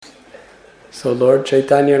So Lord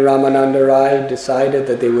Chaitanya and Ramananda Raya decided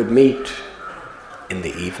that they would meet in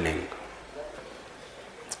the evening.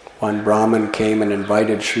 One Brahmin came and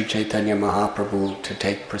invited Sri Chaitanya Mahaprabhu to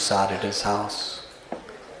take prasad at his house.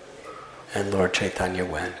 And Lord Chaitanya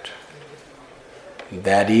went.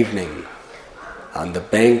 That evening, on the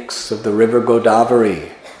banks of the river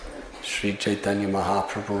Godavari, Sri Chaitanya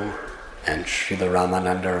Mahaprabhu and Srila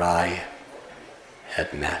Ramananda Raya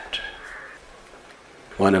had met.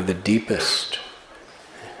 One of the deepest,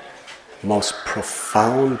 most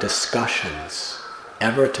profound discussions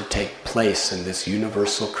ever to take place in this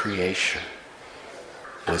universal creation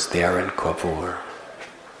was there in Kovur.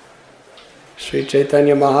 Sri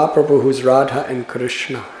Chaitanya Mahaprabhu, who's Radha and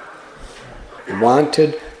Krishna,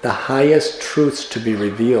 wanted the highest truths to be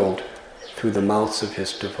revealed through the mouths of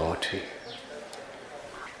his devotee.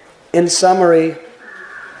 In summary,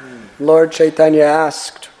 Lord Chaitanya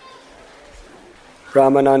asked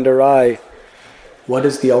Ramananda Raya, what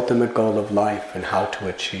is the ultimate goal of life and how to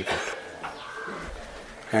achieve it?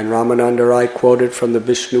 And Ramananda Raya quoted from the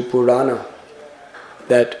Vishnu Purana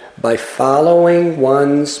that by following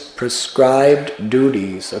one's prescribed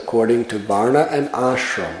duties according to Varna and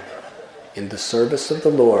Ashram in the service of the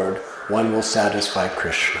Lord, one will satisfy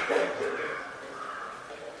Krishna.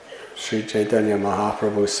 Sri Chaitanya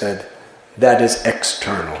Mahaprabhu said, that is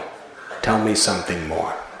external. Tell me something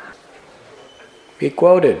more. He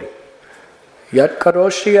quoted, Yat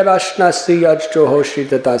karoshi yarashnasi yat johoshi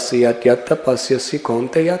tatasi yat yat tapasyasi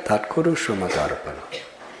konteya tat kuru shamadarpana.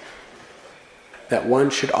 That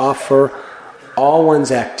one should offer all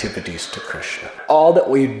one's activities to Krishna. All that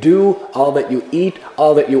we do, all that you eat,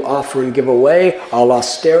 all that you offer and give away, all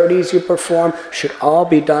austerities you perform, should all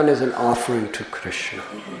be done as an offering to Krishna.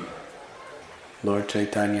 Lord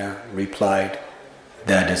Chaitanya replied,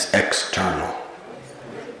 that is external.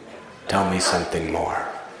 Tell me something more.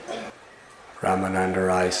 Ramananda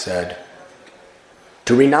Raya said,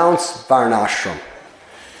 to renounce Varnashram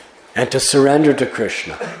and to surrender to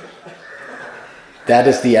Krishna, that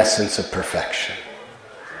is the essence of perfection.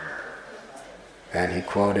 And he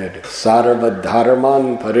quoted, Sarva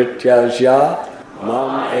dharman parityajya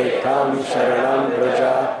mam ekam sharanam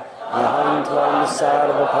braja aham tvam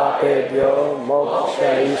sarva papebhyo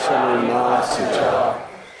mokshaishamima sucha.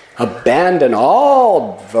 Abandon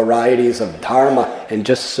all varieties of dharma and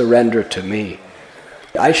just surrender to me.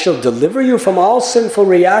 I shall deliver you from all sinful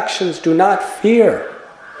reactions. Do not fear.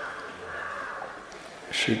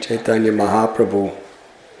 Sri Chaitanya Mahaprabhu,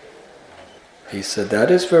 he said,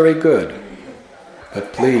 that is very good,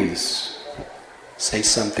 but please say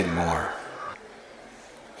something more.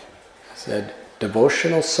 He said,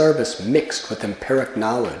 devotional service mixed with empiric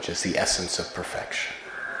knowledge is the essence of perfection.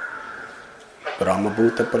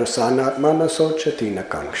 Brahmabhuta prasanatmana sochati na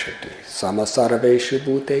kankshati samasarveshu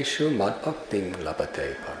bhuteshu madbhaktim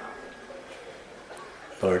labate para.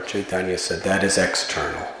 Lord Chaitanya said, that is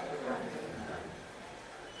external.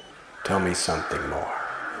 Tell me something more.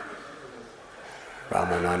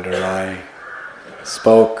 Ramananda Raya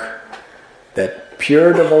spoke that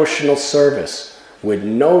pure devotional service with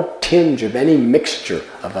no tinge of any mixture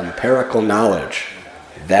of empirical knowledge,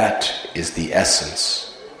 that is the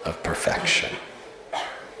essence of perfection.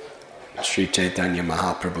 Sri Chaitanya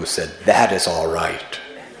Mahaprabhu said, that is all right,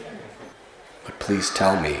 but please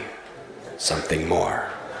tell me something more.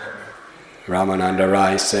 Ramananda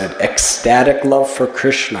Raya said, ecstatic love for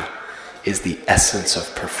Krishna is the essence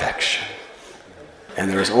of perfection.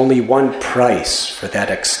 And there is only one price for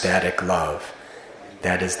that ecstatic love.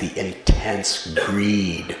 That is the intense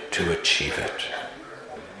greed to achieve it.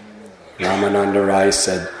 Ramananda Raya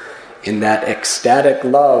said, in that ecstatic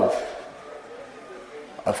love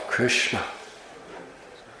of Krishna,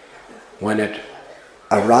 when it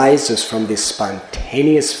arises from the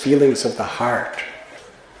spontaneous feelings of the heart,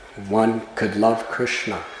 one could love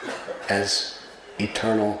Krishna as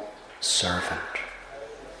eternal servant.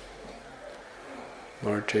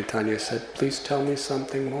 Lord Chaitanya said, please tell me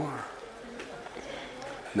something more.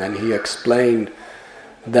 And then he explained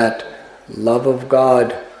that love of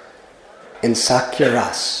God in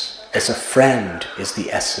Sakya-ras as a friend is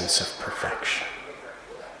the essence of perfection.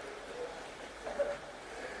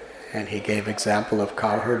 And he gave example of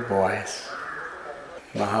cowherd boys.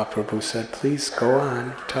 Mahaprabhu said, please go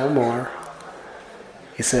on, tell more.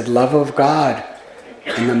 He said, love of God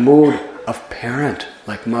in the mood of parent,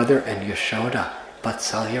 like Mother and Yashoda,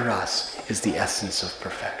 Vatsalya-ras is the essence of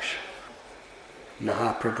perfection.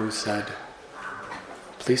 Mahaprabhu said,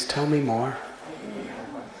 please tell me more.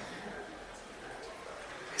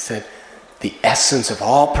 He said, the essence of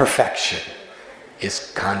all perfection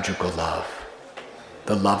is conjugal love,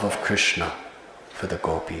 the love of Krishna for the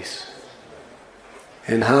gopis.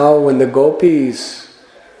 And how when the gopis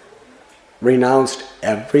renounced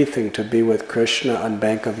everything to be with Krishna on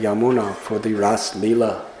bank of Yamuna for the Ras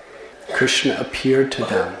Leela, Krishna appeared to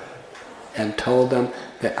them and told them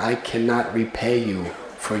that I cannot repay you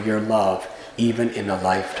for your love even in a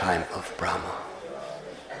lifetime of Brahma.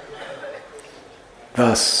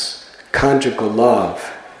 Thus, conjugal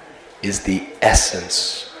love is the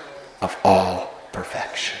essence of all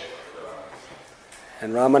perfection.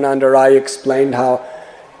 And Ramananda Raya explained how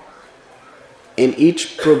in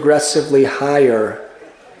each progressively higher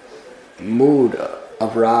mood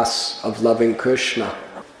of ras, of loving Krishna,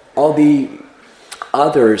 all the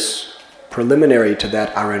others preliminary to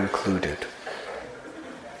that are included.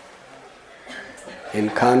 In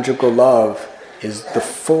conjugal love is the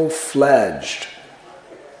full-fledged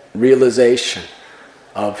realization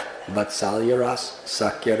of Vatsalya ras,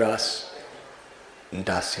 Sakya ras, and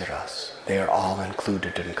Dasya ras. They are all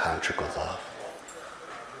included in conjugal love.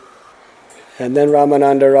 And then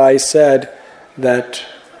Ramananda Rai said that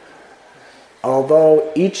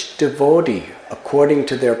although each devotee, according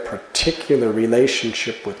to their particular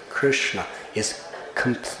relationship with Krishna, is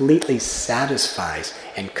completely satisfies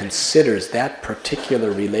and considers that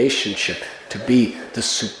particular relationship to be the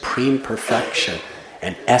supreme perfection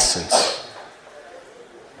and essence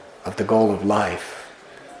of the goal of life,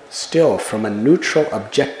 still, from a neutral,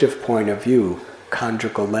 objective point of view,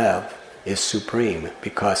 conjugal love is supreme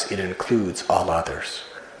because it includes all others.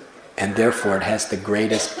 And therefore it has the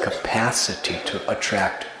greatest capacity to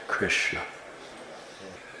attract Krishna.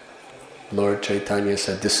 Lord Chaitanya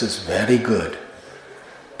said, this is very good,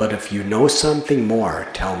 but if you know something more,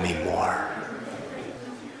 tell me more.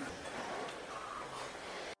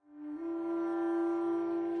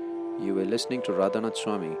 You were listening to Radhanath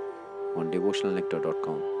Swami on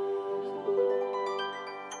devotionalnectar.com.